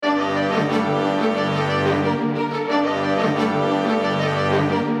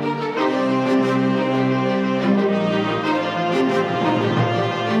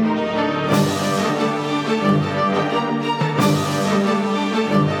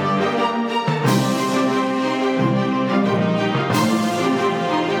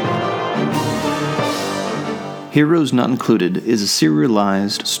Heroes Not Included is a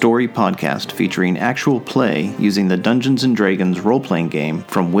serialized story podcast featuring actual play using the Dungeons & Dragons role-playing game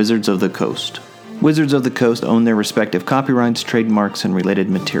from Wizards of the Coast. Wizards of the Coast own their respective copyrights, trademarks, and related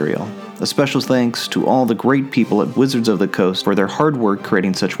material. A special thanks to all the great people at Wizards of the Coast for their hard work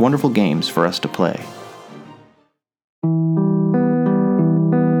creating such wonderful games for us to play.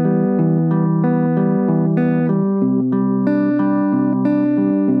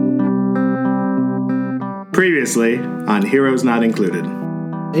 Previously on Heroes Not Included.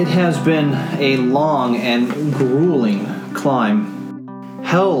 It has been a long and grueling climb.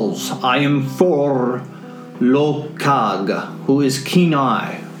 Hells, I am for Lokag, who is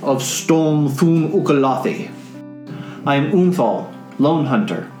Kenai of Storm Thun Ukalathi. I am Umthal, Lone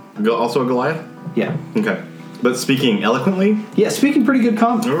Hunter. Also a Goliath? Yeah. Okay. But speaking eloquently? Yeah, speaking pretty good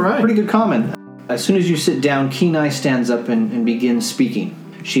All right. Pretty good comment. As soon as you sit down, Kenai stands up and begins speaking.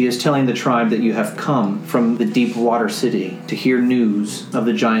 She is telling the tribe that you have come from the deep water city to hear news of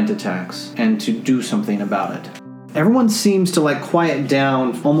the giant attacks and to do something about it. Everyone seems to quiet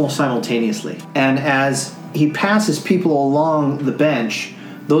down almost simultaneously. And as he passes people along the bench,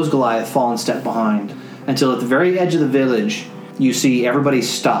 those Goliath fall and step behind until at the very edge of the village, you see everybody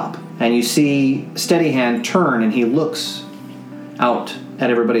stop. And you see Steady Hand turn and he looks out at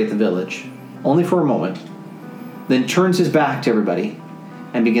everybody at the village, only for a moment, then turns his back to everybody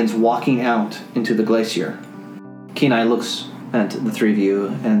and begins walking out into the glacier. Kenai looks at the three of you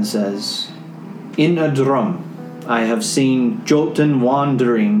and says, "In a drum, I have seen Jotun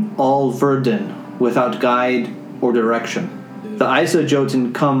wandering all Verdun without guide or direction. The Isa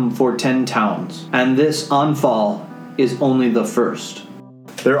Jotun come for 10 towns, and this Anfal is only the first."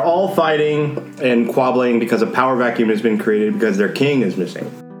 They're all fighting and quabbling because a power vacuum has been created because their king is missing.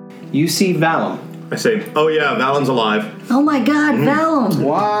 You see Valum. I say, oh yeah, Valen's alive. Oh my god, Vellum!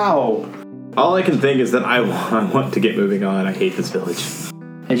 Wow! All I can think is that I want to get moving on. I hate this village.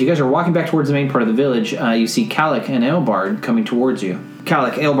 As you guys are walking back towards the main part of the village, you see Kalik and Aelbard coming towards you.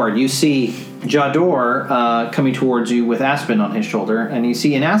 Kalik, Aelbard, you see Jador coming towards you with Aspen on his shoulder, and you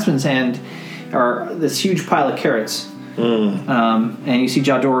see in Aspen's hand are this huge pile of carrots. And you see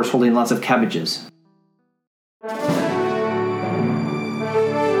Jador is holding lots of cabbages.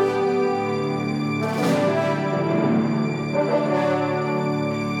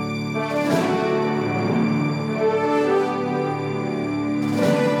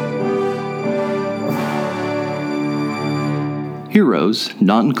 Heroes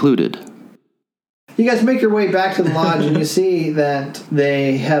Not Included. You guys make your way back to the lodge, and you see that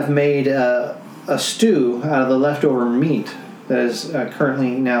they have made a stew out of the leftover meat that is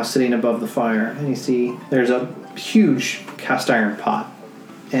currently now sitting above the fire. And you see there's a huge cast iron pot,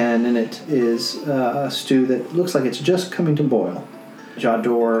 and in it is a stew that looks like it's just coming to boil.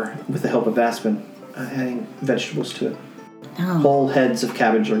 Jador, with the help of Aspen, adding vegetables to it. Oh, Whole heads of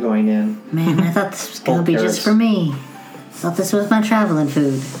cabbage are going in. man, I thought this was going to be carrots. just for me. Thought this was my traveling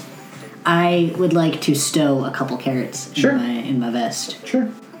food. I would like to stow a couple carrots Sure. in my vest.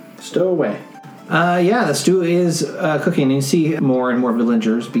 Sure. Stow away. The stew is cooking, and you see more and more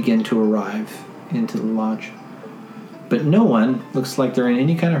villagers begin to arrive into the lodge. But no one looks like they're in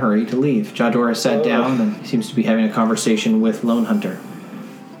any kind of hurry to leave. Jador has sat down and seems to be having a conversation with Lone Hunter.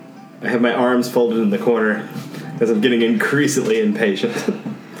 I have my arms folded in the corner as I'm getting increasingly impatient.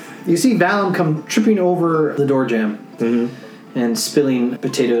 You see Valum come tripping over the door jamb and spilling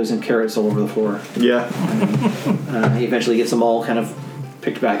potatoes and carrots all over the floor. Yeah. He eventually gets them all kind of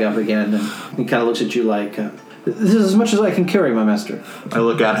picked back up again, and he kind of looks at you like, "This is as much as I can carry, my master." I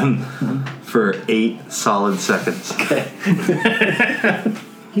look at him for 8 solid seconds.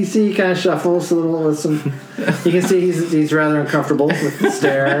 You see he kind of shuffles a little with some... You can see he's rather uncomfortable with the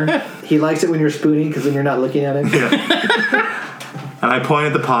stare. He likes it when you're spooning, because then you're not looking at him. And I point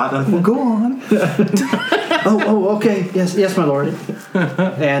at the pot and I go on. Oh, okay. Yes, my lord.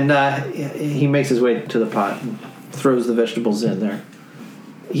 And he makes his way to the pot and throws the vegetables in there.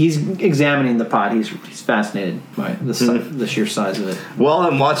 He's examining the pot. He's fascinated by the sheer size of it. While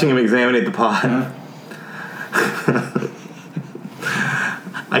I'm watching him examine the pot,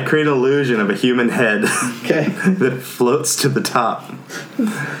 I create an illusion of a human head that floats to the top. And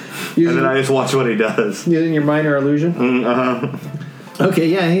then I just watch what he does. Using your minor illusion? Okay,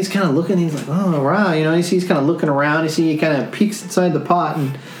 yeah, he's kind of looking. He's like, oh, wow. He's kind of looking around. You see he kind of peeks inside the pot.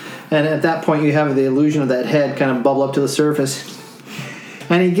 And at that point, you have the illusion of that head kind of bubble up to the surface.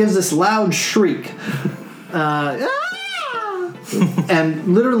 And he gives this loud shriek. And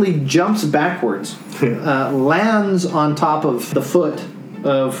literally jumps backwards. Lands on top of the foot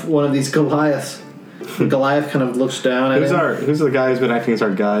of one of these Goliaths. The Goliath kind of looks down at him. Who's the guy who's been acting as our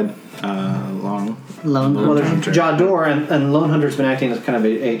guide? Long. Lone Well, there's Hunter. Jador, and Lone Hunter's been acting as kind of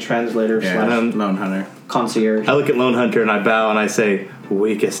a translator Yeah, slash Lone Hunter. concierge. I look at Lone Hunter and I bow and I say,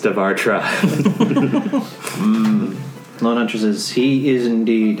 weakest of our tribe. Lone Hunter says, he is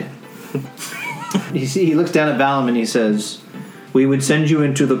indeed. He looks down at Valum and he says, we would send you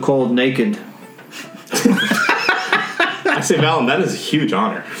into the cold naked. I say, Valum, that is a huge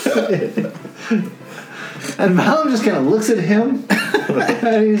honor. And Valum just kind of looks at him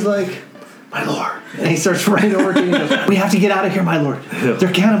and he's like, my lord. And he starts right over to you and goes, we have to get out of here, my lord.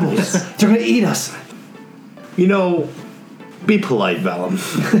 They're cannibals. They're going to eat us. You know, be polite, Valum.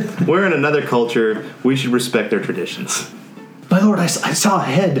 We're in another culture. We should respect their traditions. My lord, I saw a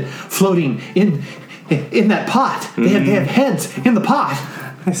head floating in that pot. They have heads in the pot.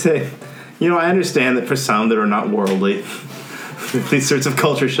 I say, you know, I understand that for some that are not worldly, these sorts of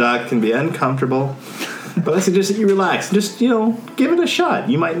culture shock can be uncomfortable. But I suggest that you relax. Just, give it a shot.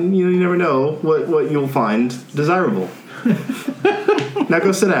 You never know what you'll find desirable. Now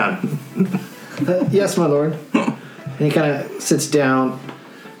go sit down. Yes, my lord. And he kind of sits down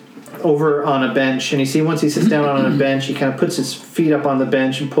over on a bench. And you see, once he sits down on a bench, he kind of puts his feet up on the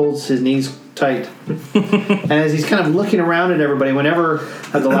bench and pulls his knees tight. And as he's kind of looking around at everybody, whenever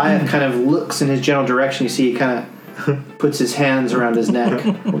a Goliath kind of looks in his general direction, you see he kind of puts his hands around his neck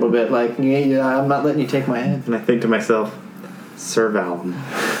a little bit, like, yeah, I'm not letting you take my head. And I think to myself, Sir Valum.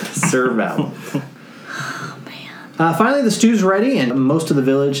 Sir Valum. Oh, man. Finally, the stew's ready, and most of the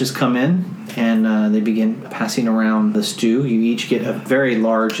village has come in, and they begin passing around the stew. You each get a very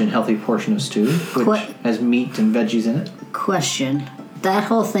large and healthy portion of stew, which has meat and veggies in it. Question. That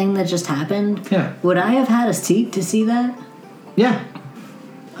whole thing that just happened, Yeah. would I have had a seat to see that? Yeah.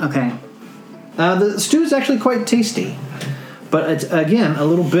 Okay. The stew is actually quite tasty, but it's, again, a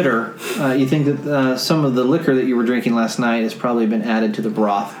little bitter. You think that some of the liquor that you were drinking last night has probably been added to the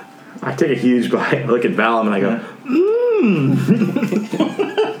broth. I take a huge bite. I look at Valum and I go,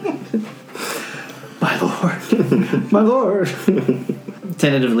 My lord. My lord.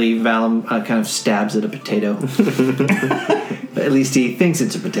 Tentatively, Valum kind of stabs at a potato. At least he thinks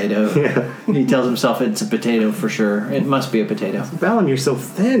it's a potato. Yeah. He tells himself it's a potato for sure. It must be a potato. Valum, you're so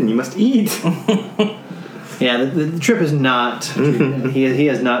thin. You must eat. Yeah, the trip is not... he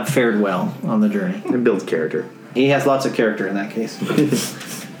has not fared well on the journey. It builds character. He has lots of character in that case.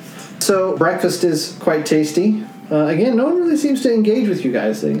 So, breakfast is quite tasty. Again, no one really seems to engage with you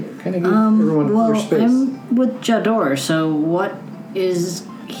guys. They kind of give everyone their space. I'm with Jador, so what is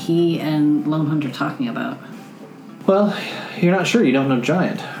he and Lone Hunter talking about? Well, you're not sure. You don't know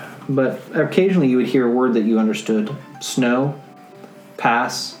Giant. But occasionally you would hear a word that you understood. Snow,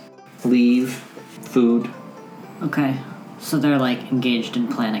 pass, leave, food. Okay, so they're like engaged in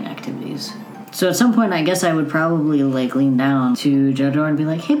planning activities. So at some point, I guess I would probably like lean down to Jador and be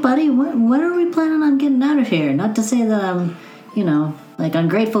like, "Hey, buddy, when are we planning on getting out of here? Not to say that I'm, like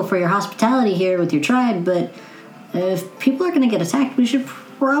ungrateful for your hospitality here with your tribe, but if people are going to get attacked, we should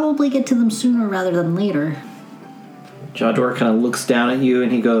probably get to them sooner rather than later." Jador kind of looks down at you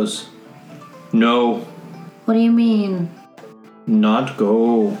and he goes, "No, What do you mean? not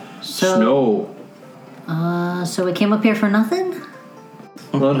go. So- Snow." So we came up here for nothing?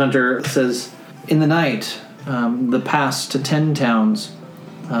 Lone Hunter says, in the night, the pass to 10 towns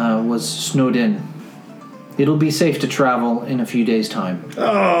was snowed in. It'll be safe to travel in a few days' time.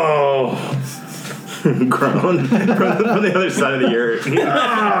 Oh. Groan from the other side of the earth.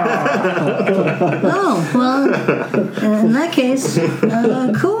 Oh, well, in that case,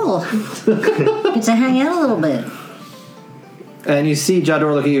 cool. Get to hang out a little bit. And you see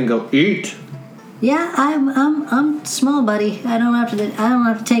Jador look at you and go, "Eat." Yeah, I'm small, buddy. I don't have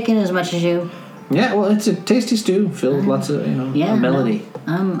to take in as much as you. Yeah, well, it's a tasty stew filled with lots of, melody.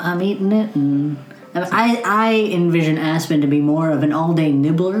 No, I'm eating it, and I envision Aspen to be more of an all-day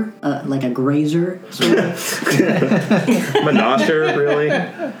nibbler, like a grazer. Sort of. Menasher, really?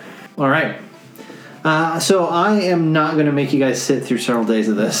 All right. So I am not going to make you guys sit through several days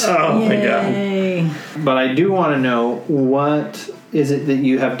of this. Oh, my God. Yay. But I do want to know, what is it that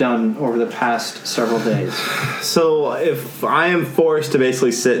you have done over the past several days? So if I am forced to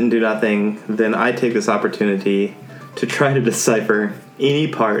basically sit and do nothing, then I take this opportunity to try to decipher any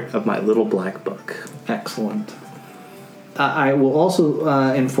part of my little black book. Excellent. I will also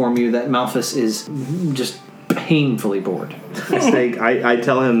inform you that Malphus is just painfully bored. I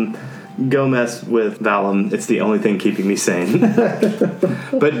tell him, go mess with Valum. It's the only thing keeping me sane.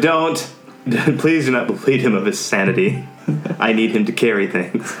 But please do not bleed him of his sanity. I need him to carry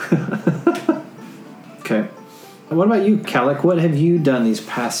things. Okay. What about you, Calic? What have you done these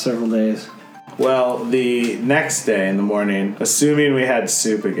past several days? Well, the next day in the morning, assuming we had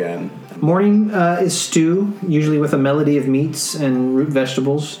soup again. Morning is stew, usually with a melody of meats and root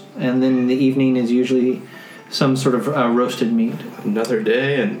vegetables, and then the evening is usually some sort of roasted meat. Another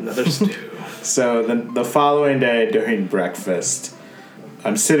day and another stew. So the following day during breakfast,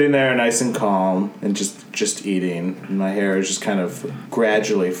 I'm sitting there nice and calm and just eating. And my hair is just kind of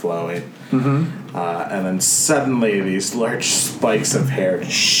gradually flowing. Mm-hmm. And then suddenly these large spikes of hair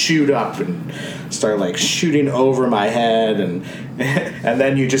shoot up and start like shooting over my head. And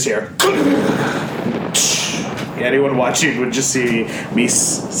then you just hear... Anyone watching would just see me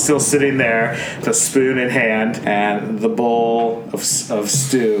still sitting there with a spoon in hand, and the bowl of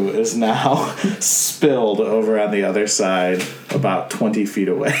stew is now spilled over on the other side about 20 feet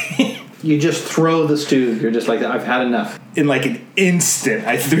away. You just throw the stew. You're just like, I've had enough. In like an instant,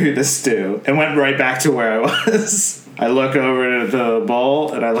 I threw the stew and went right back to where I was. I look over to the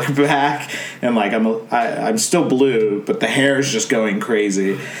bowl and I look back and like I'm still blue, but the hair is just going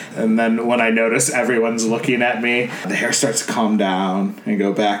crazy. And then when I notice everyone's looking at me, the hair starts to calm down and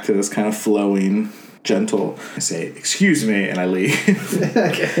go back to this kind of flowing, gentle. I say, "Excuse me," and I leave.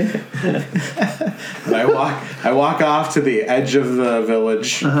 Okay. And I walk off to the edge of the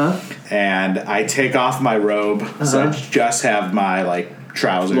village, and I take off my robe, so I just have my like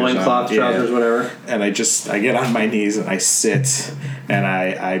trousers, loincloth, trousers, whatever. And I get on my knees and I sit and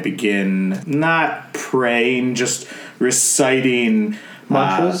I begin not praying, just reciting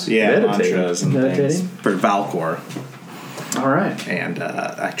mantras, mantras and things for Valcor. All right. And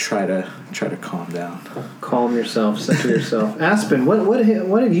I try to calm down, calm yourself, center yourself. Aspen,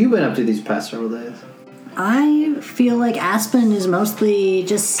 what have you been up to these past several days? I feel like Aspen is mostly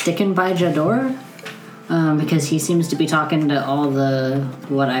just sticking by Jador. Because he seems to be talking to all the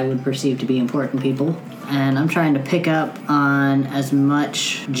what I would perceive to be important people. And I'm trying to pick up on as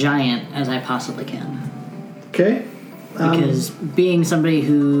much giant as I possibly can. Okay. Because being somebody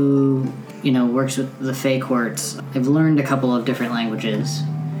who, works with the Fey Courts, I've learned a couple of different languages.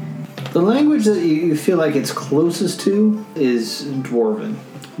 The language that you feel like it's closest to is Dwarven.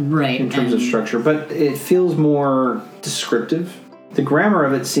 Right. In terms of structure, but it feels more descriptive. The grammar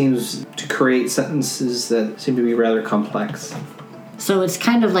of it seems to create sentences that seem to be rather complex. So it's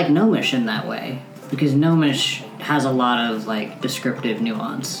kind of like Gnomish in that way, because Gnomish has a lot of like descriptive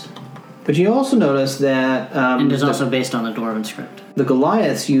nuance. But you also notice that... and is also based on the Dwarven script. The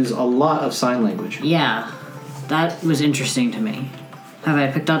Goliaths use a lot of sign language. Yeah, that was interesting to me. Have I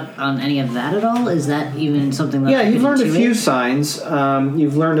picked up on any of that at all? Is that even something that... Yeah, you've learned a few signs.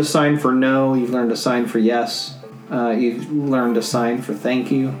 You've learned a sign for no, you've learned a sign for yes. You've learned a sign for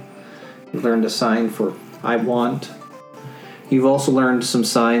thank you. You've learned a sign for I want. You've also learned some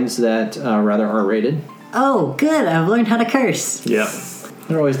signs that rather are rated. Oh, good. I've learned how to curse. Yep.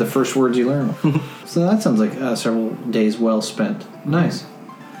 They're always the first words you learn. So that sounds like several days well spent. Nice.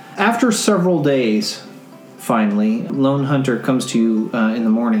 After several days, finally, Lone Hunter comes to you in the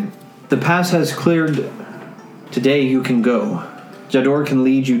morning. The pass has cleared. Today you can go. Jador can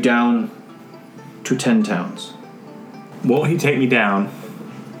lead you down to 10 towns. Won't he take me down?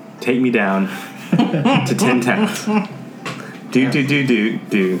 Take me down to 10 towns. Do.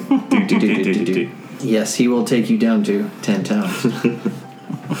 Yes, he will take you down to 10 towns.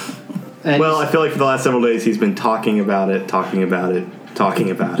 Well, I feel like for the last several days he's been talking about it. All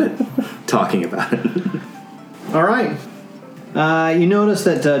right. You notice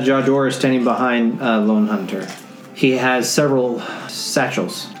that Jador is standing behind Lone Hunter. He has several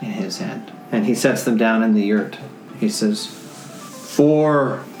satchels in his hand, and he sets them down in the yurt. He says,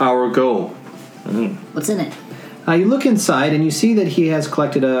 "For our goal." What's in it? You look inside, and you see that he has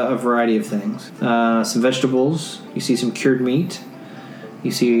collected a variety of things. Some vegetables. You see some cured meat.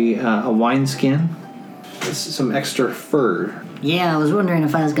 You see a wineskin. Some extra fur. Yeah, I was wondering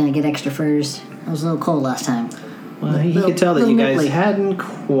if I was going to get extra furs. I was a little cold last time. Well, he could tell that you guys hadn't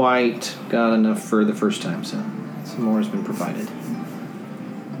quite got enough fur the first time, so some more has been provided.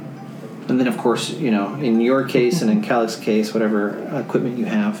 And then, of course, in your case and in Calix's case, whatever equipment you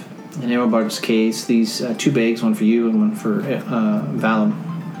have. In Aerobarb's case, these 2 bags, one for you and one for Valum.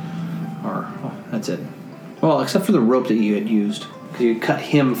 That's it. Well, except for the rope that you had used. Because you cut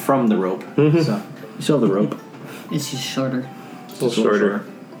him from the rope. Mm-hmm. So you still have the rope. It's just shorter. A little shorter.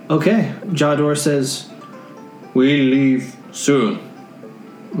 Okay. Jador says, "We leave soon."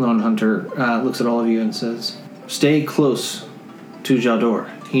 Lone Hunter looks at all of you and says, "Stay close to Jador.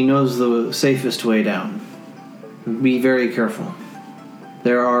 He knows the safest way down. Be very careful.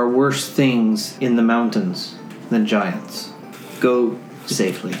 There are worse things in the mountains than giants. Go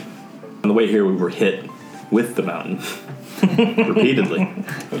safely." On the way here, we were hit with the mountain repeatedly.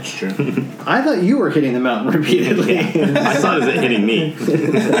 That's true. I thought you were hitting the mountain repeatedly. I saw it as it hitting me.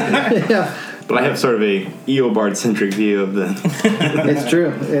 Yeah, But I have sort of a Eobard-centric view of the... it's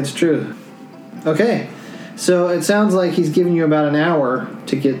true. It's true. Okay, so it sounds like he's giving you about an hour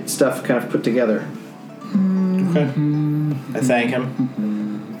to get stuff kind of put together. Okay. I thank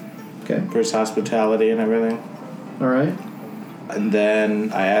him Okay, for his hospitality and everything. all right. And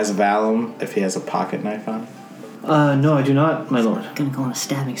then I ask Valum if he has a pocket knife on. No, I do not, my lord. Gonna go on a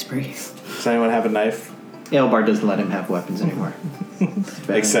stabbing spree. Does anyone have a knife? Elbar doesn't let him have weapons anymore.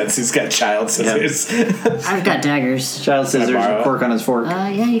 Makes sense. He's got child scissors. I've got daggers. Child scissors, borrow a it? cork on his fork,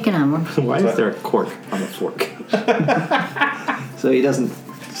 Yeah, you can have one. Why is there a cork on the fork? so he doesn't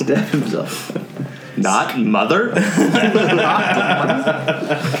stab himself. Not mother?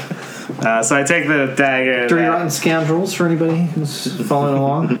 So I take the dagger. Dirty Rotten Scoundrels for anybody who's following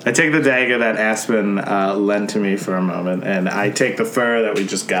along. I take the dagger that Aspen lent to me for a moment, and I take the fur that we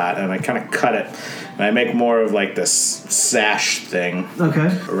just got, and I kind of cut it, and I make more of like this sash thing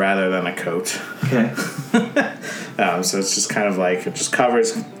Okay. rather than a coat. Okay. So it's just kind of like it just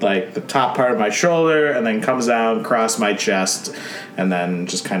covers like the top part of my shoulder, and then comes down across my chest, and then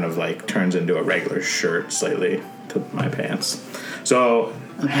just kind of like turns into a regular shirt slightly to my pants. So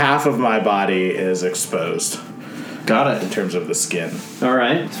half of my body is exposed Got in it. terms of the skin. All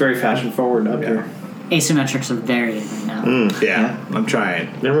right. It's very fashion forward up here. Asymmetrics are very right now. Yeah, I'm trying.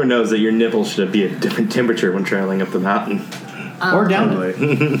 Everyone knows that your nipples should be a different temperature when traveling up the mountain. Or down it.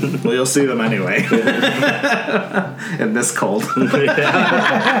 Probably. Well, you'll see them anyway. In this cold.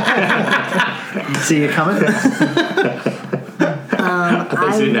 See you coming? At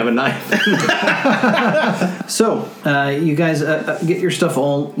least you didn't have a knife. So, you guys get your stuff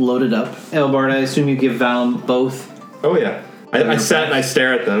all loaded up. Elbard, I assume you give Valum both. Oh, yeah. I sat and I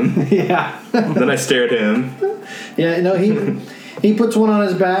stare at them. Yeah. Then I stare at him. Yeah, no, he puts one on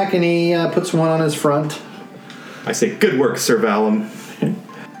his back and he puts one on his front. I say, good work, Sir Valum.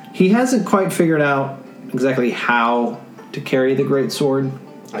 He hasn't quite figured out exactly how to carry the great sword,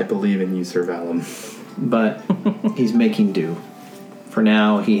 I believe in you, Sir Valum. but he's making do. For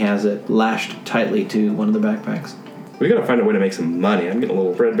now, he has it lashed tightly to one of the backpacks. We gotta find a way to make some money. I'm getting a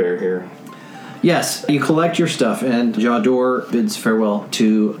little threadbare here. Yes, you collect your stuff, and Jador bids farewell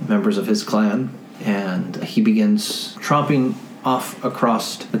to members of his clan, and he begins tromping off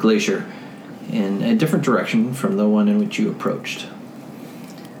across the glacier in a different direction from the one in which you approached.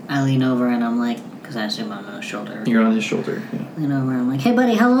 I lean over and I'm like, because I assume I'm on his shoulder. You're on his shoulder. Yeah. Lean over and I'm like, hey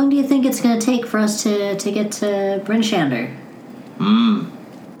buddy, how long do you think it's gonna take for us to get to Bryn Shander?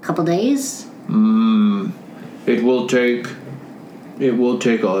 Couple days? It will take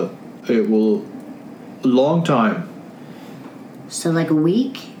a long time. So like a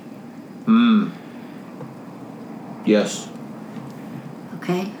week? Yes.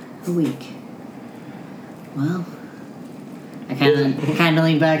 Okay, a week. Well, I kind of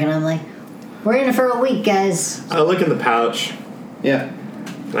lean back and I'm like, we're in it for a week, guys. I look in the pouch, Yeah.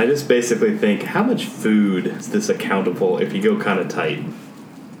 and I just basically think, how much food is this accountable if you go kind of tight?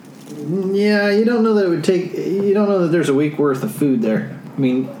 Yeah, you don't know that it would take. You don't know that there's a week worth of food there. I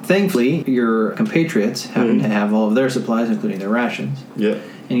mean, thankfully, your compatriots happen to have all of their supplies, including their rations. Yep.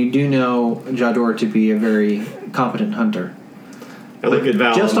 And you do know Jador to be a very competent hunter. I look at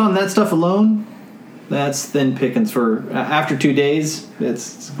Valum. Just on that stuff alone, that's thin pickings for after 2 days.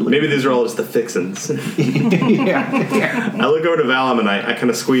 It's Maybe these are all just the fixins. yeah. I look over to Valum and I kind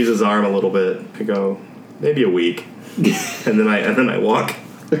of squeeze his arm a little bit. I go, maybe a week, and then I walk.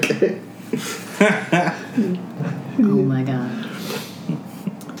 Okay. Oh my god.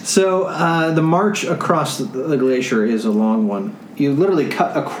 So the march across the glacier is a long one. You literally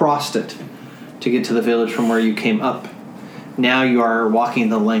cut across it to get to the village from where you came up. Now you are walking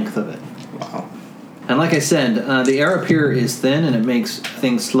the length of it. Wow. And like I said, the air up here is thin and it makes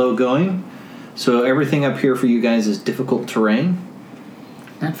things slow going. So everything up here for you guys is difficult terrain.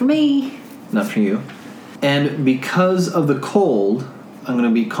 Not for me. Not for you. And because of the cold, I'm going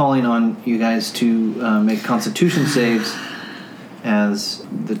to be calling on you guys to make constitution saves as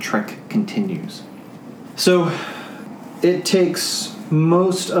the trek continues. So it takes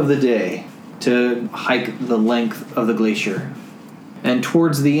most of the day to hike the length of the glacier. And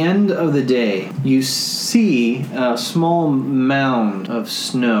towards the end of the day, you see a small mound of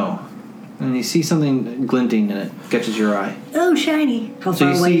snow. And you see something glinting and it catches your eye. Oh, shiny. How So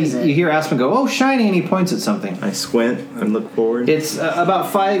far away is it? you hear Aspen go, "Oh, shiny," and he points at something. I squint and look forward. It's about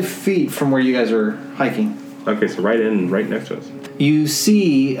 5 feet from where you guys are hiking. Okay, so right next to us. You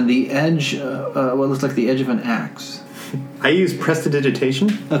see the edge, what looks like the edge of an axe. I use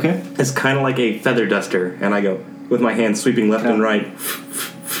prestidigitation. Okay. It's kind of like a feather duster, and I go with my hand sweeping left and right.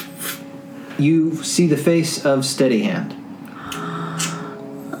 You see the face of Steady Hand.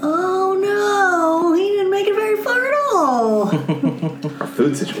 Oh no, he didn't make it very far at all. Our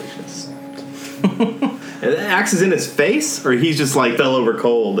food situation is. The axe is in his face, or he's just like fell over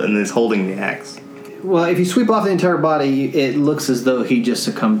cold and is holding the axe. Well, if you sweep off the entire body, it looks as though he just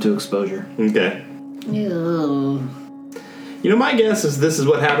succumbed to exposure. Okay. Ew. You know, my guess is this is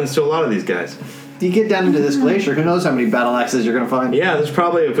what happens to a lot of these guys. You get down into this glacier, who knows how many battle axes you're going to find? Yeah, there's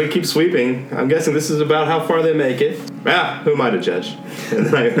probably, if we keep sweeping, I'm guessing this is about how far they make it. Who am I to judge? And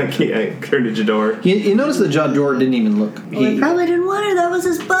then I turn to Jador. You notice that Jador didn't even look. Well, he probably didn't want her. That was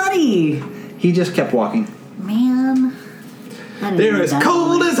his buddy. He just kept walking. Man. They're as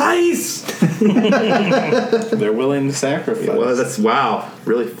cold as ice! They're willing to sacrifice. Well, that's, wow,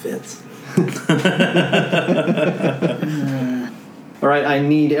 really fits. All right, I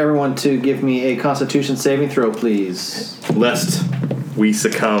need everyone to give me a Constitution saving throw, please. Lest we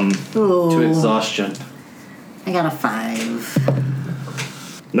succumb. Oh, To exhaustion. I got a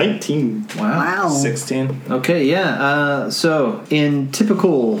 5. 19. Wow. 16. Okay, yeah. So, in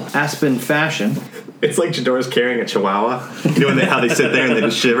typical Aspen fashion, It's like Jador's carrying a chihuahua. You know how they sit there and they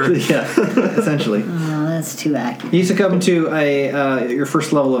just shiver? yeah, essentially, Oh, that's too accurate. you succumb to your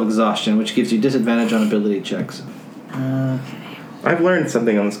first level of exhaustion, which gives you disadvantage on ability checks. Okay. I've learned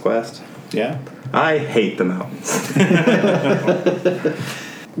something on this quest. Yeah. I hate the mountains.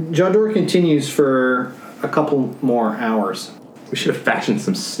 Jador continues for a couple more hours. We should have fashioned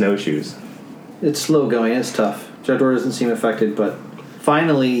some snowshoes. It's slow going. It's tough. Jador doesn't seem affected, but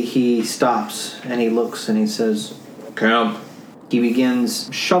finally he stops and he looks and he says, "Camp." He begins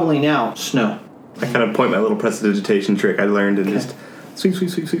shoveling out snow. I kind of point my little prestidigitation trick I learned and just sweep, sweep,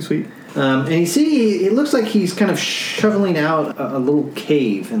 sweep, sweep, sweep. And you see, it looks like he's kind of shoveling out a little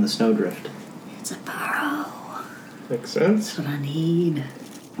cave in the snowdrift. It's a burrow. Makes sense. That's what I need.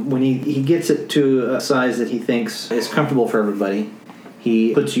 When he gets it to a size that he thinks is comfortable for everybody,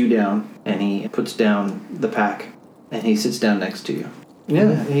 he puts you down and he puts down the pack and he sits down next to you.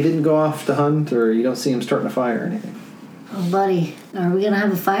 Yeah, he didn't go off to hunt, or you don't see him starting a fire or anything. Oh, buddy, are we gonna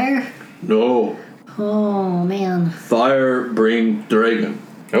have a fire? No. Oh, man. Fire bring dragon.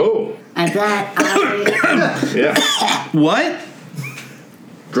 Oh, At that, I... yeah. What?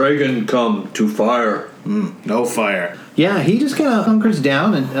 Dragon come to fire. No fire. Yeah, he just kind of hunkers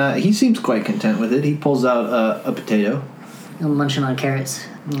down and he seems quite content with it. He pulls out a potato. I'm munching on carrots.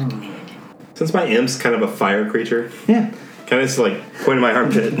 Since my imp's kind of a fire creature, Yeah. can I just like point in my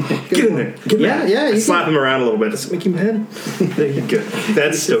armpit? Get in there. Get Yeah, back. yeah, you Slap him around a little bit. Just make him head. There you go.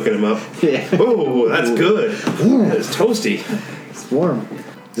 That's stoking him up. Yeah. Oh, that's good. Ooh, that's toasty. It's warm.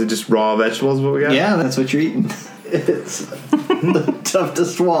 Is it just raw vegetables? What we got? Yeah, that's what you're eating. It's tough to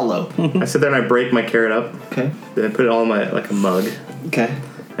swallow. I sit there and I break my carrot up. Okay. Then I put it all in my like a mug. Okay.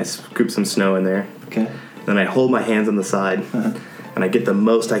 I scoop some snow in there. Okay. Then I hold my hands on the side. And I get the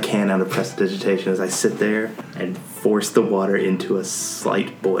most I can out of prestidigitation as I sit there and force the water into a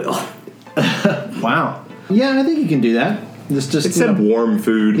slight boil. Wow. Yeah, I think you can do that. Just It said warm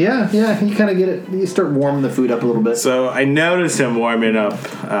food. Yeah, you kind of get it. You start warming the food up a little bit. So I noticed him warming up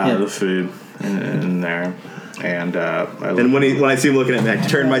Yeah. the food in there. And And when I see him looking at me, I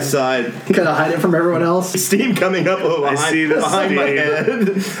turn my side. Kind of hide it from everyone else. Steam coming up behind, see the behind my steam. head.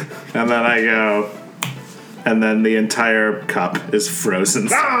 and then I go, and then the entire cup is frozen.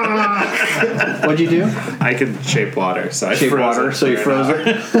 What'd you do? I can shape water, so I Shape froze water, it so you clear froze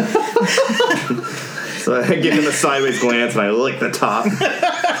enough. it. So I give him a sideways glance and I lick the top.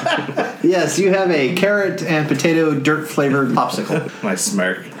 Yes, you have a carrot and potato dirt flavored popsicle. My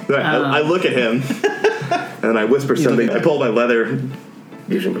smirk. Then I look at him and then I whisper something. I pull my leather.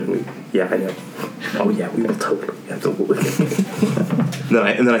 Yeah, I know. Oh yeah, we will totally, absolutely.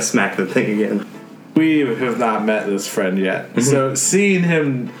 and then I smack the thing again. We have not met this friend yet, so seeing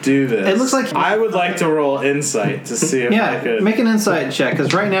him do this, It looks like- I would like to roll insight to see if I Yeah, could. make an insight check,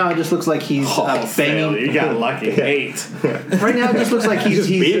 because right now it just looks like he's fail. banging. You got lucky. 8. Right now it just looks like He's just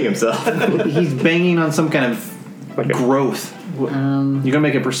beating himself. he's banging on some kind of Okay. growth. You're gonna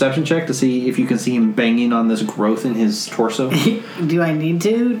make a perception check to see if you can see him banging on this growth in his torso. Do I need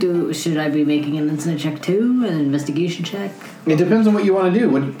to? Should I be making an insight check too? An investigation check? It depends on what you want to do.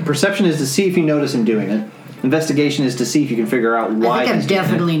 What perception is to see if you notice him doing it. Investigation is to see if you can figure out why. I think he's I've doing it.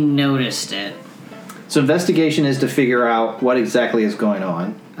 definitely noticed it. So investigation is to figure out what exactly is going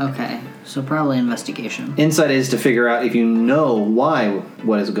on. Okay. So probably investigation. Insight is to figure out if you know why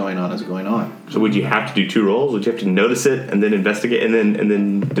what is going on is going on. So would you have to do 2 rolls? Would you have to notice it and then investigate and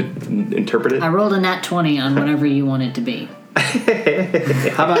then interpret it? I rolled a nat 20 on whatever you want it to be.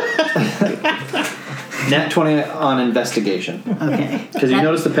 How about nat 20 on investigation? Okay. Because you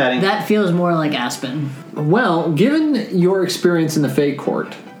notice the padding. That feels more like Aspen. Well, given your experience in the Fey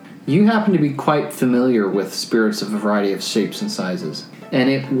Court, you happen to be quite familiar with spirits of a variety of shapes and sizes. And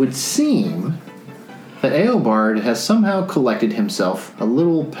it would seem that Eobard has somehow collected himself a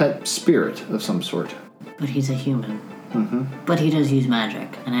little pet spirit of some sort. But he's a human. Mm-hmm. But he does use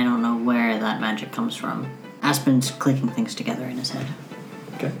magic, and I don't know where that magic comes from. Aspen's clicking things together in his head.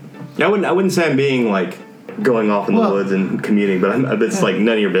 Okay. I wouldn't say I'm being like going off in the woods and commuting, but it's like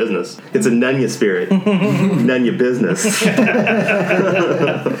none of your business. It's a Nunya spirit. None your business.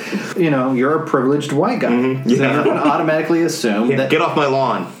 You're a privileged white guy. Mm-hmm. So you're going to automatically assume that Get off my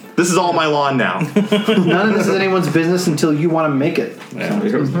lawn. This is all my lawn now. none of this is anyone's business until you want to make it. Yeah.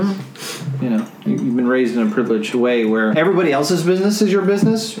 You've been raised in a privileged way where everybody else's business is your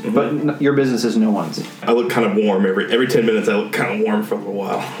business, but your business is no one's. I look kind of warm every 10 minutes. I look kind of warm for a little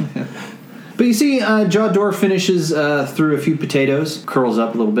while. But you see, Jawdor finishes through a few potatoes, curls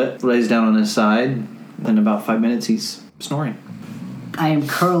up a little bit, lays down on his side. In about 5 minutes, he's snoring. I am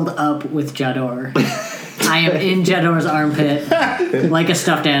curled up with Jador. I am in Jador's armpit like a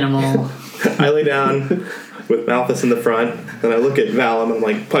stuffed animal. I lay down with Malthus in the front, and I look at Val, and I'm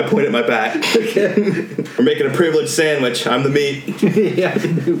like, I point at my back. We're making a privileged sandwich. I'm the meat. Yeah,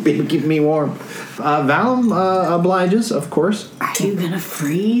 keep me warm. Valum obliges, of course. Are you gonna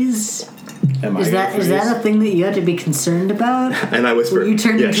freeze? Am I Is gonna that a thing that you have to be concerned about? And I whisper, Will you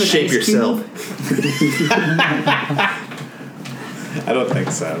turn into an shape ice yourself. I don't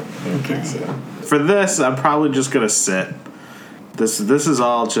think so. For this, I'm probably just gonna sit. This is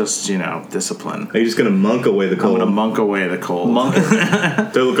all just discipline. Are you just going to monk away the I'm cold? gonna monk away the cold. Monk. So I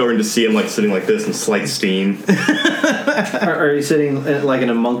look over and just see him like sitting like this in slight steam. Are you sitting like in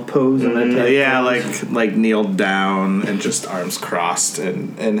a monk pose? Yeah, like kneeled down and just arms crossed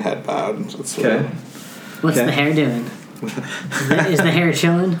and head bowed. That's what Okay. What's Okay. the hair doing? Is the hair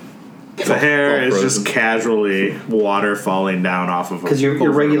chilling? The hair is frozen. just casually water falling down off of. Because you're over a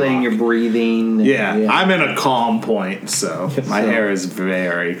regulating rock. your breathing. Yeah, I'm in a calm point, so my hair is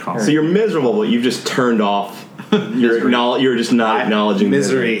very calm. So you're miserable, but you've just turned off. You're just not acknowledging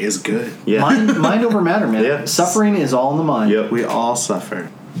misery is good. Yeah. Mind over matter, man. Yeah. Suffering is all in the mind. Yep. We all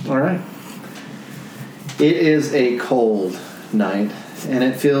suffer. All right. It is a cold night, and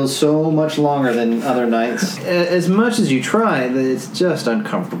it feels so much longer than other nights. As much as you try, it's just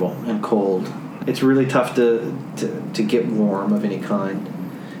uncomfortable and cold. It's really tough to get warm of any kind.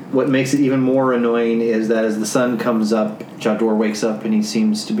 What makes it even more annoying is that as the sun comes up, Jawdor wakes up and he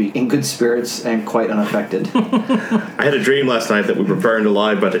seems to be in good spirits and quite unaffected. I had a dream last night that we were burned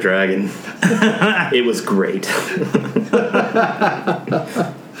alive by the dragon. It was great.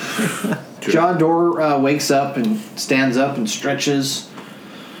 Jawdor wakes up and stands up and stretches,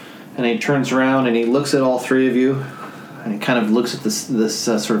 and he turns around and he looks at all three of you, and he kind of looks at this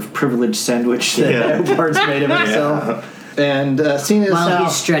sort of privileged sandwich that Eobard's made of himself. And seeing as While how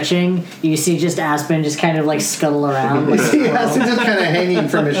he's stretching, you see just Aspen just kind of like scuttle around. Like, he has it just kind of hanging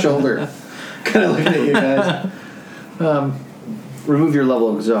from his shoulder, kind of looking at you guys. Remove your level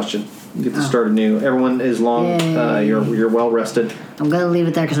of exhaustion. You get to start anew. Everyone is long. Yay. You're well rested. I'm gonna leave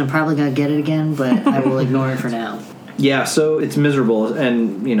it there because I'm probably gonna get it again, but I will ignore it for now. Yeah, so it's miserable,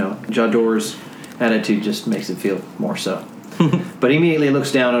 and Jawdor's attitude just makes it feel more so. But he immediately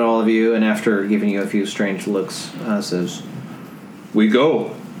looks down at all of you, and after giving you a few strange looks, says, We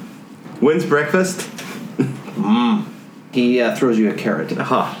go. When's breakfast? he throws you a carrot.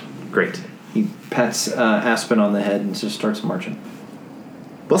 Aha, great. He pats Aspen on the head and just starts marching.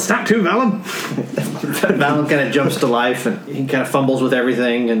 Well, stop too, Valen. Valen kind of jumps to life, and he kind of fumbles with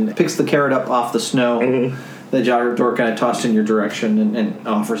everything and picks the carrot up off the snow that Jawdor kind of tossed in your direction and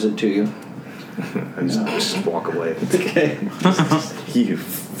offers it to you. I just walk away. Okay. You.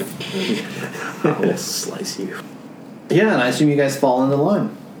 I will slice you. Yeah, and I assume you guys fall into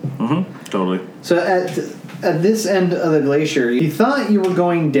line. Totally. So at this end of the glacier, you thought you were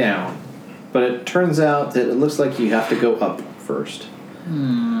going down, but it turns out that it looks like you have to go up first.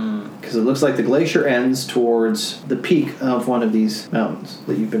 Because it looks like the glacier ends towards the peak of one of these mountains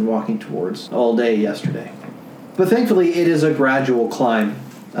that you've been walking towards all day yesterday. But thankfully, it is a gradual climb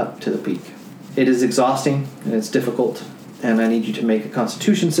up to the peak. It is exhausting, and it's difficult, and I need you to make a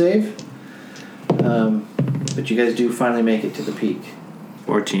constitution save. But you guys do finally make it to the peak.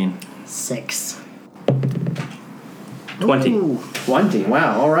 14. 6. 20. Ooh, 20.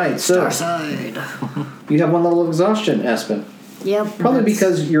 Wow. All right. So our side. you have 1 level of exhaustion, Aspen. Yep. Probably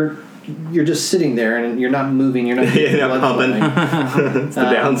that's- because you're just sitting there and you're not moving. You're not. Yeah, blood pumping. flowing. It's the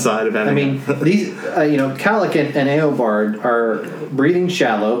downside of having. I mean, these, Calic and Eobard are breathing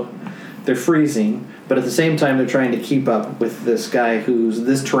shallow. They're freezing, but at the same time, they're trying to keep up with this guy who's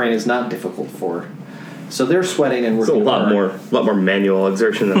this terrain is not difficult for. So they're sweating and it's a working lot more manual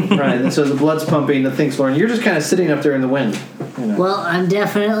exertion than. Right, and so the blood's pumping, the thing's flowing. You're just kind of sitting up there in the wind. You know. Well, I'm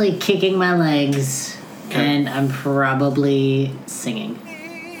definitely kicking my legs, and I'm probably singing.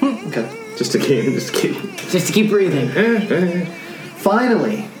 Okay. Just to keep. Just to keep breathing.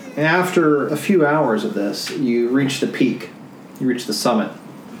 Finally, after a few hours of this, you reach the peak. You reach the summit.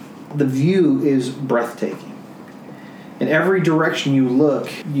 The view is breathtaking. In every direction you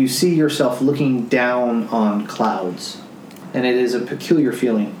look, you see yourself looking down on clouds. And it is a peculiar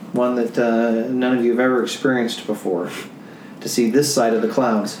feeling, one that none of you have ever experienced before, to see this side of the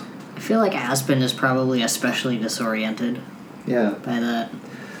clouds. I feel like Aspen is probably especially disoriented Yeah. by that.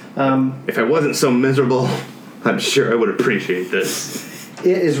 If I wasn't so miserable, I'm sure I would appreciate this.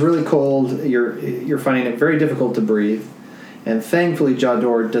 It is really cold. You're finding it very difficult to breathe. And thankfully,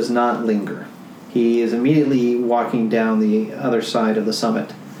 Jador does not linger. He is immediately walking down the other side of the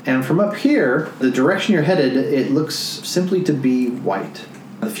summit. And from up here, the direction you're headed, it looks simply to be white.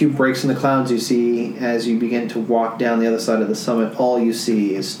 A few breaks in the clouds you see as you begin to walk down the other side of the summit. All you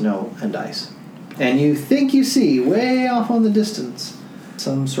see is snow and ice. And you think you see, way off on the distance,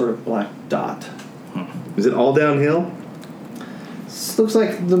 some sort of black dot. Is it all downhill? This looks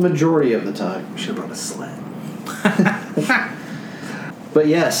like the majority of the time. Should have brought a sled. But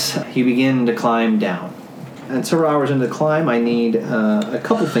yes, you begin to climb down. And several hours into the climb, I need a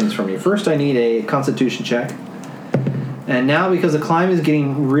couple things from you. First, I need a constitution check. And now, because the climb is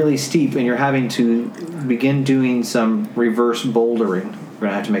getting really steep and you're having to begin doing some reverse bouldering, we're going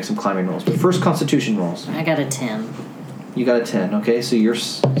to have to make some climbing rolls. But first, constitution rolls. I got a 10. You got a 10, okay? So you're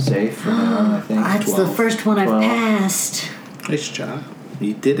safe for now, I think. That's 12. the first one I've 12. passed. Nice job.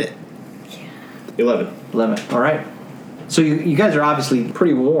 You did it. 11. 11. All right. So you guys are obviously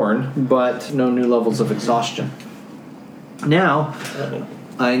pretty worn, but no new levels of exhaustion. Now,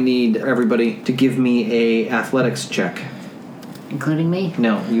 I need everybody to give me a athletics check. Including me?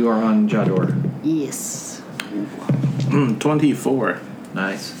 No, you are on Jador. Yes. 24.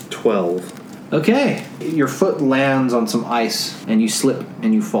 Nice. 12. Okay. Your foot lands on some ice, and you slip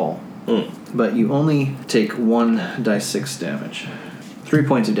and you fall. But you only take 1 dice 6 damage. 3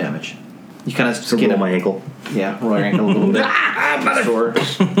 points of damage. You kind of So skin roll up. my ankle. Yeah, roll your ankle a little bit. Sore.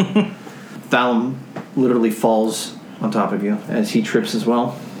 Thalum literally falls on top of you as he trips as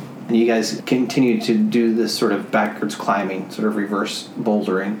well. And you guys continue to do this sort of backwards climbing, sort of reverse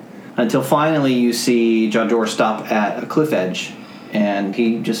bouldering, until finally you see Jador stop at a cliff edge, and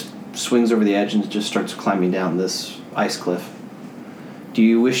he just swings over the edge and just starts climbing down this ice cliff. Do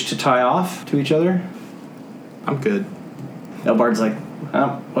you wish to tie off to each other? I'm good. Elbard's like,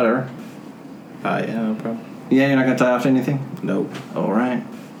 oh, whatever. Yeah, no problem. Yeah, you're not going to tie off to anything? Nope. All right.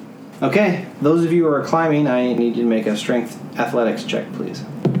 Okay, those of you who are climbing, I need you to make a strength athletics check, please.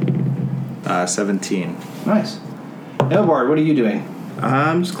 17. Nice. Elbard, what are you doing?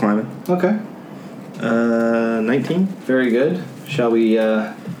 I'm just climbing. Okay. 19. Very good. Shall we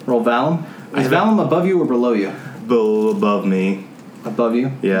roll Valum? Is Valum above you or below you? Above me. Above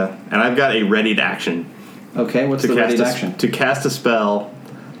you. Yeah. And I've got a readied action. Okay, what's the ready action? To cast a spell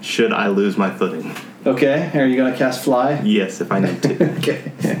should I lose my footing. Okay, are you going to cast Fly? Yes, if I need to.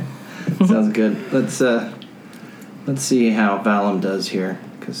 Okay. Sounds good. Let's see how Valum does here,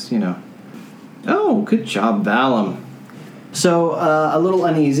 because, Oh, good job, Valum. So, a little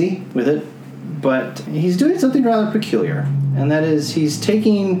uneasy with it, but he's doing something rather peculiar, and that is he's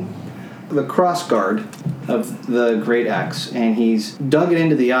taking the crossguard of the great axe, and he's dug it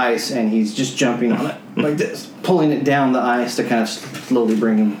into the ice, and he's just jumping on it like this, pulling it down the ice to kind of slowly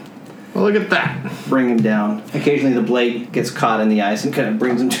bring him Well, look at that. down. Occasionally the blade gets caught in the ice and kind of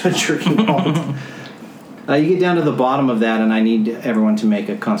brings him to a jerking halt. You get down to the bottom of that, and I need everyone to make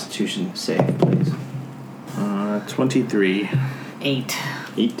a Constitution save, please. 23. 8.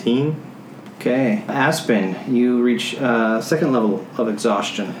 18. Okay. Aspen, you reach second level of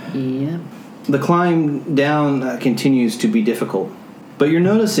exhaustion. Yep. The climb down continues to be difficult, but you're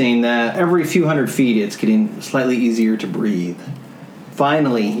noticing that every few hundred feet it's getting slightly easier to breathe.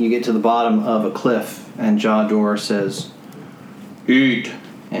 Finally, you get to the bottom of a cliff, and Jador says, "Eat."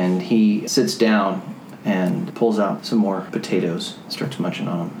 And he sits down and pulls out some more potatoes, starts munching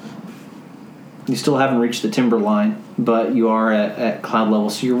on them. You still haven't reached the timber line, but you are at cloud level,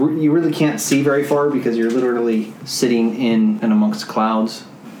 so you really can't see very far because you're literally sitting in and amongst clouds.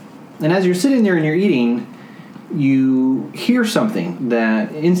 And as you're sitting there and you're eating, you hear something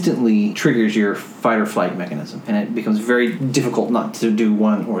that instantly triggers your fight or flight mechanism, and it becomes very difficult not to do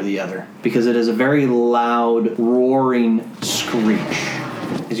one or the other because it is a very loud, roaring screech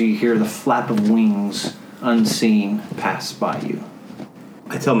as you hear the flap of wings unseen pass by you.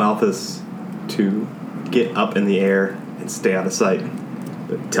 I tell Malthus to get up in the air and stay out of sight.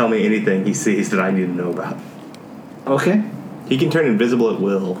 But tell me anything he sees that I need to know about. Okay. He can turn invisible at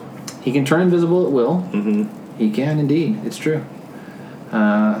will. He can turn invisible at will. Mm-hmm. He can indeed. It's true.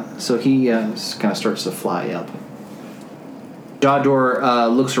 So he kind of starts to fly up. Jador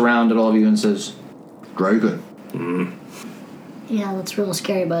looks around at all of you and says, "Dragon." Yeah, that's real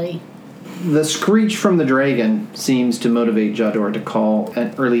scary, buddy. The screech from the dragon seems to motivate Jador to call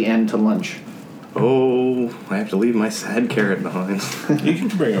an early end to lunch. Oh, I have to leave my sad carrot behind. You can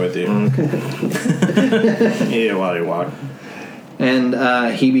bring it with you. Eat it while you walk.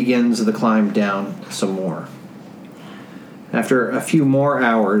 And he begins the climb down some more. After a few more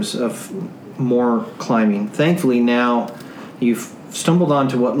hours of more climbing, thankfully now you've stumbled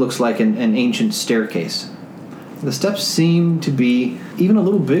onto what looks like an ancient staircase. The steps seem to be even a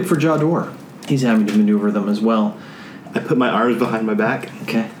little big for Jador. He's having to maneuver them as well. I put my arms behind my back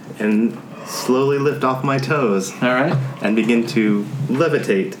Okay. and slowly lift off my toes All right. and begin to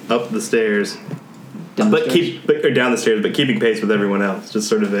levitate up the stairs. Down the But stairs. down the stairs, but keeping pace with everyone else. Just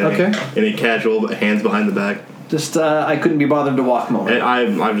sort of Okay. in a casual, hands behind the back. Just, I couldn't be bothered to walk moment And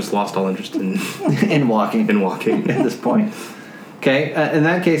I've just lost all interest in in walking in walking. at this point. Okay. In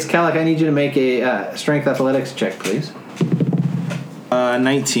that case, Calic, I need you to make a strength athletics check, please.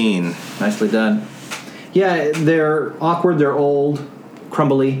 19. Nicely done. Yeah, they're awkward, they're old,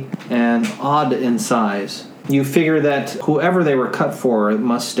 crumbly, and odd in size. You figure that whoever they were cut for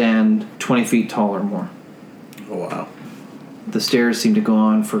must stand 20 feet tall or more. Oh, wow. The stairs seem to go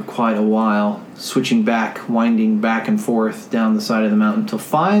on for quite a while, switching back, winding back and forth down the side of the mountain, until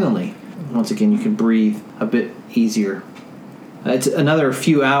finally, once again, you can breathe a bit easier. It's another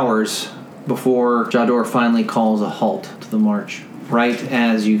few hours before Jador finally calls a halt to the march, right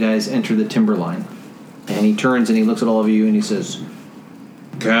as you guys enter the timberline. And he turns and he looks at all of you and he says,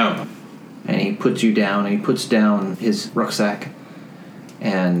 Camp. and he puts you down and he puts down his rucksack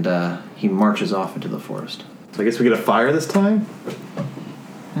and he marches off into the forest. So I guess we get a fire this time?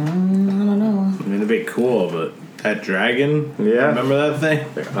 I don't know. I mean, it'd be cool, but that dragon, Yeah. remember that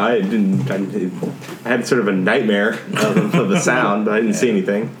thing? I had sort of a nightmare of the sound, but I didn't see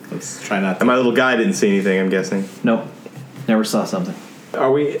anything. Let's try not to. And my little guy didn't see anything, I'm guessing. Nope, never saw something.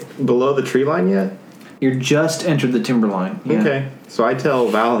 Are we below the tree line yet? You're just entered the timberline. Yeah. Okay. So I tell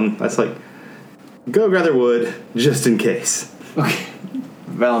Valen, that's like, go gather wood, just in case. Okay.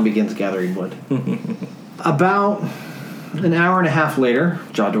 Valen begins gathering wood. About an hour and a half later,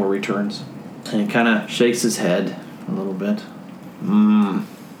 Jador returns. And he kind of shakes his head a little bit. And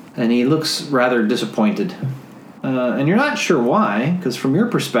he looks rather disappointed. And you're not sure why, because from your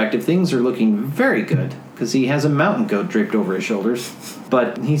perspective, things are looking very good. Because he has a mountain goat draped over his shoulders.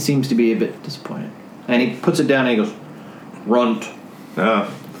 But he seems to be a bit disappointed. And he puts it down and he goes, "Runt." Oh.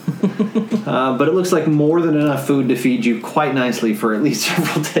 But it looks like more than enough food to feed you quite nicely for at least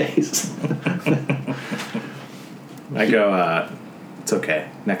several days. I go, it's okay.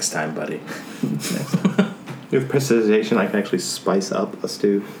 Next time, buddy. With precipitation, I can actually spice up a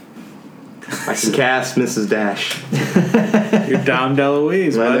stew. I can cast Mrs. Dash. You're Dom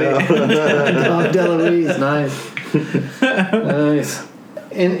DeLuise, buddy. Oh, Deloise, nice. Nice.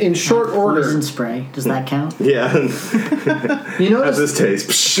 In short order, Poison spray. Does that count? Yeah. you How's notice this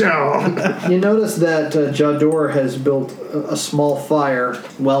taste? you notice that Jador has built a small fire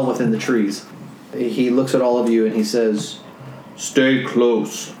well within the trees. He looks at all of you and he says, Stay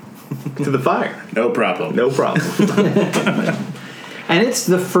close. To the fire. No problem. No problem. and it's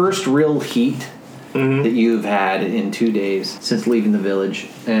the first real heat that you've had in 2 days since leaving the village,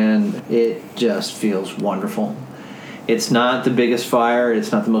 and it just feels wonderful. It's not the biggest fire.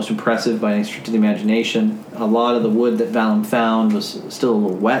 It's not the most impressive by any stretch of the imagination. A lot of the wood that Valen found was still a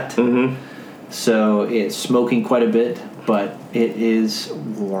little wet, so it's smoking quite a bit, but it is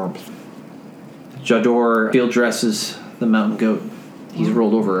warm. Jador field dresses the mountain goat. He's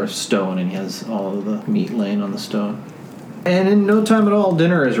rolled over a stone and he has all of the meat laying on the stone. And in no time at all,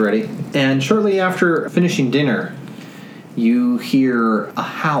 dinner is ready. And shortly after finishing dinner, you hear a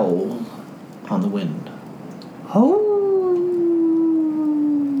howl on the wind.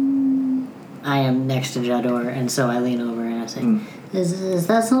 I am next to Jador, and so I lean over and I say, Is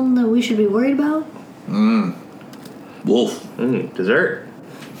that something that we should be worried about? Wolf. Dessert.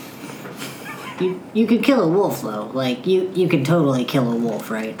 You could kill a wolf though. Like you could totally kill a wolf,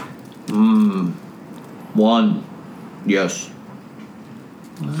 right? 1. Yes.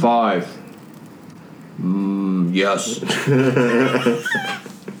 5. Yes.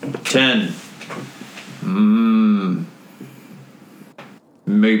 10.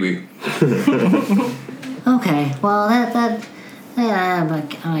 Maybe. Okay. Well, I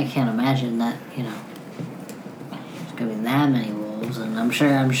can't imagine that. There's gonna be that many wolves, and I'm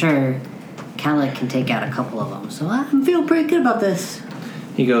sure Kalik can take out a couple of them. So I'm feeling pretty good about this.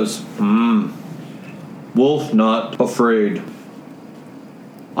 He goes, Wolf not afraid.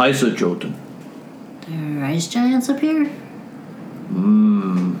 Isa Jotun. There are ice giants up here?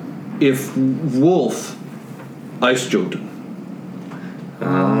 If wolf, Ice Jotun.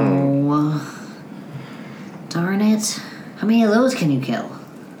 Oh. Darn it. How many of those can you kill?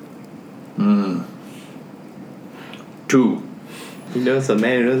 2. He knows a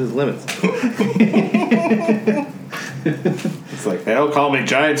man who knows his limits. It's like, they don't call me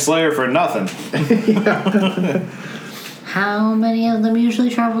Giant Slayer for nothing. How many of them usually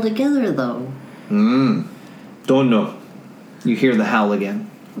travel together, though? Don't know. you hear the howl again.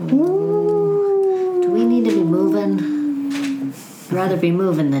 Do we need to be moving? I'd rather be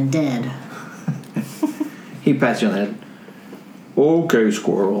moving than dead. He pats you on the head. Okay,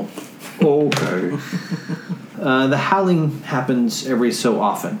 squirrel. Okay. The howling happens every so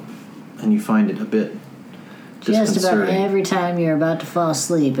often, and you find it a bit Just about disconcerting. every time you're about to fall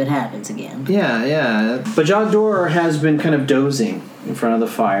asleep, it happens again. Yeah. But Jador has been kind of dozing in front of the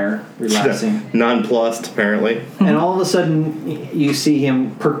fire, relaxing. Nonplussed, apparently. And all of a sudden, you see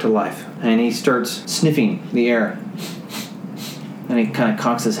him perk to life, and he starts sniffing the air. And he kind of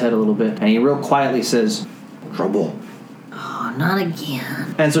cocks his head a little bit, and he real quietly says, "Trouble." Oh, not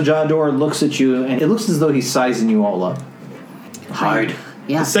again. And so Jador looks at you, and it looks as though he's sizing you all up. Hide.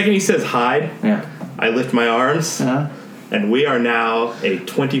 Yeah. The second he says hide, Yeah. I lift my arms, Uh-huh. and we are now a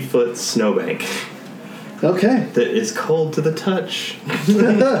 20-foot snowbank Okay. that is cold to the touch.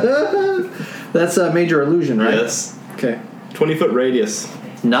 That's a major illusion, right? Yes. Okay. 20-foot radius.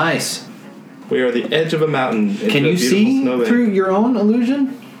 Nice. We are the edge of a mountain. into Can a you beautiful see snowbank. through your own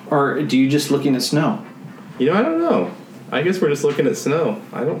illusion? Or do you just looking at snow? You know, I don't know. I guess we're just looking at snow.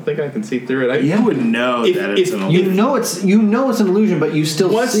 I don't think I can see through it. You would know If- that it's if an You illusion. know it's an illusion, but you still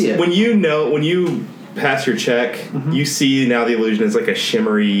Once, see it. when you pass your check, you see now the illusion is like a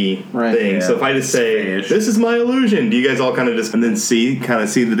shimmery Right. thing. Yeah. So if I just say, Strange. "This is my illusion," do you guys all kind of just and then see that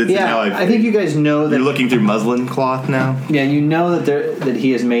it's yeah, now I think you guys know that. you're looking through muslin cloth now. Yeah, you know that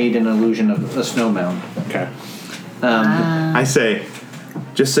he has made an illusion of a snow mound. Okay. I say,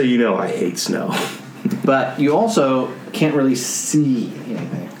 just so you know, I hate snow. But you also can't really see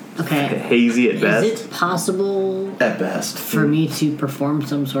anything Okay. Hazy at best. Is it possible at best. for me to perform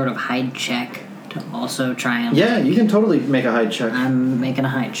some sort of hide check to also try and... Yeah, you can totally make a hide check. I'm making a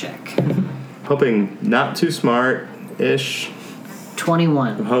hide check. Hoping not too smart-ish.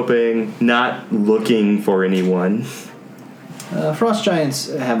 21. Hoping not looking for anyone. Frost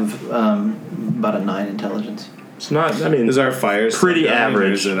giants have about a 9 intelligence. It's not. I mean, Is our fire still Pretty going, or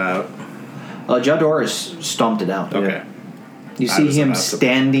average. Is it out? Jador has stomped it out. Okay. You I see was him about to put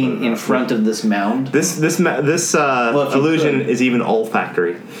standing it in out. front of this mound. this if you illusion could. is even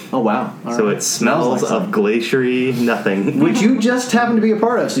olfactory. Oh wow! All So right. it smells like of glaciary nothing. which you just happen to be a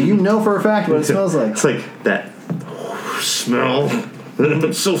part of, so you know for a fact what it smells like. It's like that smell.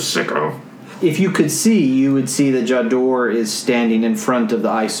 I'm so sick of. If you could see, you would see that Jador is standing in front of the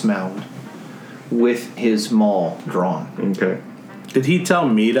ice mound with his maul drawn. Okay. Did he tell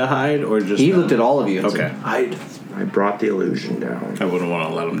me to hide or just? He looked at all of you and Okay. said, "Hide." I brought the illusion down. I wouldn't want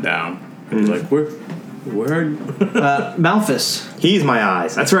to let him down. He's like, where? Malthus, He's my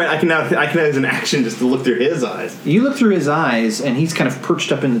eyes. That's right. I can as an action just to look through his eyes. you look through his eyes, and he's kind of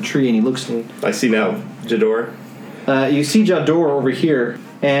perched up in the tree, and he looks. I see now, Jador. You see Jador over here,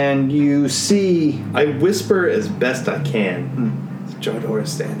 and you see I whisper as best I can. Jador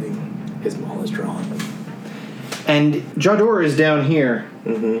is standing. His maul is drawn. And Jador is down here.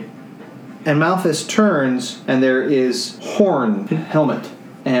 Mm-hmm. And Malthus turns, and there is horn, helmet,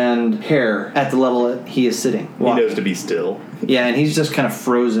 and hair at the level that he is sitting. He knows to be still. Yeah, and he's just kind of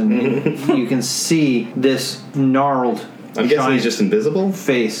frozen. And you can see this gnarled I'm guessing giant he's just invisible.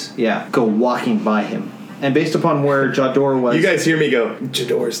 face, go walking by him. And based upon where Jador was... You guys hear me go,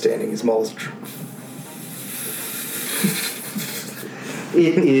 Jador is standing. His maul is drawn.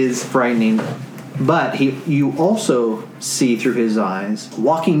 It is frightening. But you also see through his eyes,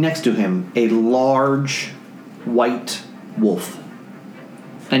 walking next to him, a large white wolf.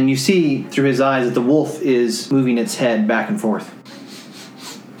 And you see through his eyes that the wolf is moving its head back and forth.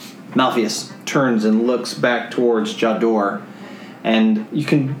 Malpheus turns and looks back towards Jador, and you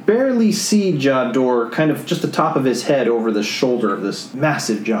can barely see Jador, kind of just the top of his head over the shoulder of this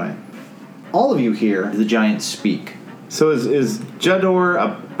massive giant. All of you hear the giant speak. So is Jador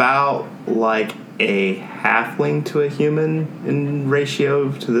about like a halfling to a human in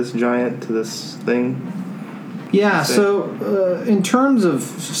ratio to this giant, to this thing? Yeah, so in terms of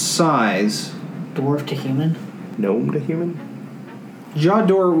size, Dwarf to human? Gnome to human?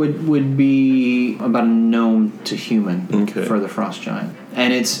 Jador would be about a gnome to human Okay. for the frost giant.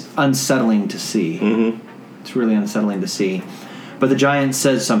 And it's unsettling to see. Mm-hmm. It's really unsettling to see. But the giant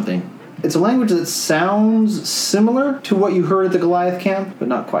says something. It's a language that sounds similar to what you heard at the Goliath camp, but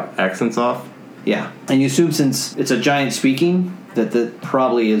not quite. Accents off? Yeah. And you assume since it's a giant speaking, that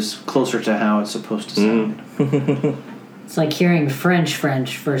probably is closer to how it's supposed to sound. It's like hearing French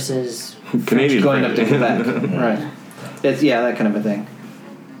versus Canadian Going up to French. Quebec. Right. It's, yeah, that kind of a thing.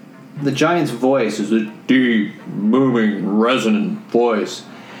 The giant's voice is a Deep, booming, resonant voice.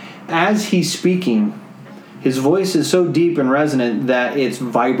 as he's speaking, his voice is so deep and resonant that it's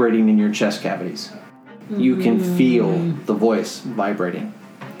vibrating in your chest cavities. You can feel the voice vibrating.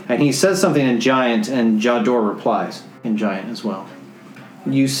 And he says something in giant, and Jador replies in giant as well.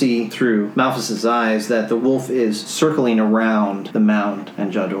 You see through Malphus's eyes that the wolf is circling around the mound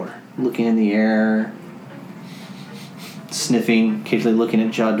and Jador, looking in the air, sniffing, occasionally looking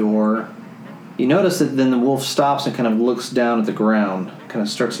at Jador. You notice that then the wolf stops and kind of looks down at the ground, kind of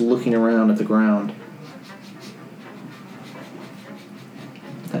starts looking around at the ground.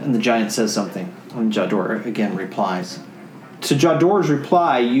 And the giant says something, and Jador again replies. To Jador's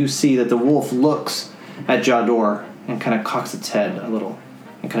reply, you see that the wolf looks at Jador and kind of cocks its head a little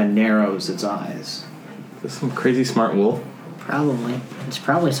and kind of narrows its eyes. Is this some crazy smart wolf? Probably. It's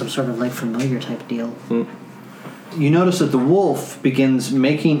probably some sort of like familiar type deal. You notice that the wolf begins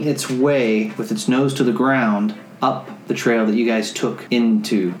making its way with its nose to the ground up the trail that you guys took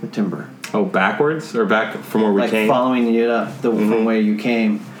into the timber. Oh, backwards? Or back from where we Like came? following it up from where you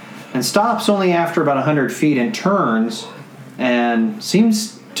came. And stops only after about 100 feet and turns and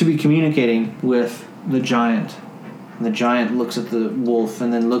seems to be communicating with the giant. And the giant looks at the wolf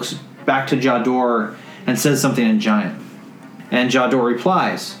and then looks back to Jador and says something in giant. And Jador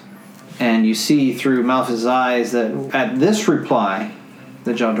replies. And you see through Malphus's eyes that at this reply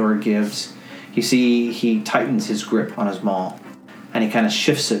that Jador gives, you see he tightens his grip on his maul. And he kind of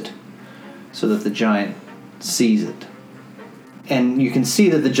shifts it so that the giant sees it. And you can see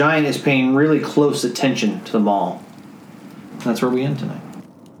that the giant is paying really close attention to the maul. And that's where we end tonight.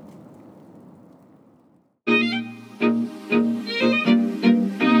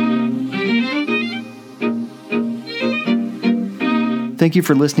 Thank you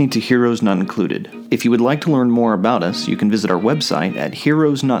for listening to Heroes Not Included. If you would like to learn more about us, you can visit our website at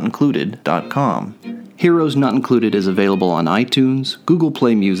heroesnotincluded.com. Heroes Not Included is available on iTunes, Google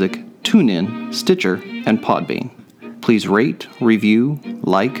Play Music, TuneIn, Stitcher, and Podbean. Please rate, review,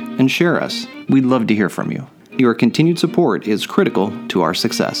 like, and share us. We'd love to hear from you. Your continued support is critical to our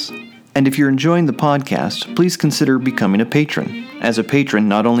success. And if you're enjoying the podcast, please consider becoming a patron. As a patron,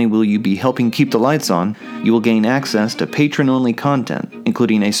 not only will you be helping keep the lights on, you will gain access to patron-only content,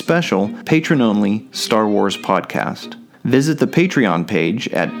 including a special patron-only Star Wars podcast. Visit the Patreon page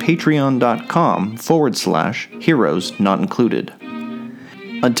at patreon.com/heroes not included.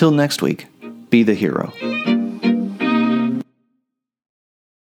 Until next week, be the hero.